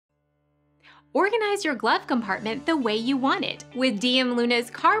Organize your glove compartment the way you want it with DM Luna's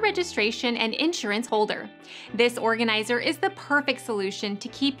car registration and insurance holder. This organizer is the perfect solution to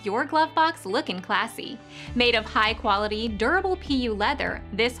keep your glove box looking classy. Made of high-quality, durable PU leather,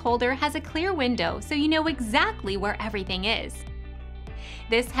 this holder has a clear window so you know exactly where everything is.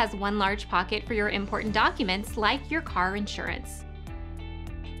 This has one large pocket for your important documents like your car insurance,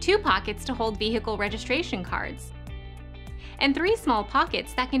 2 pockets to hold vehicle registration cards, and 3 small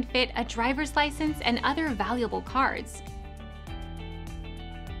pockets that can fit a driver's license and other valuable cards.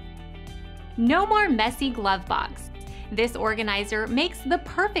 No more messy glove box. This organizer makes the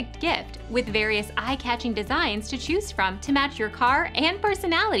perfect gift with various eye-catching designs to choose from to match your car and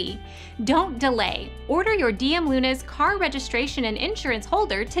personality. Don't delay. Order your DM Luna's car registration and insurance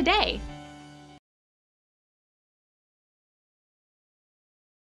holder today.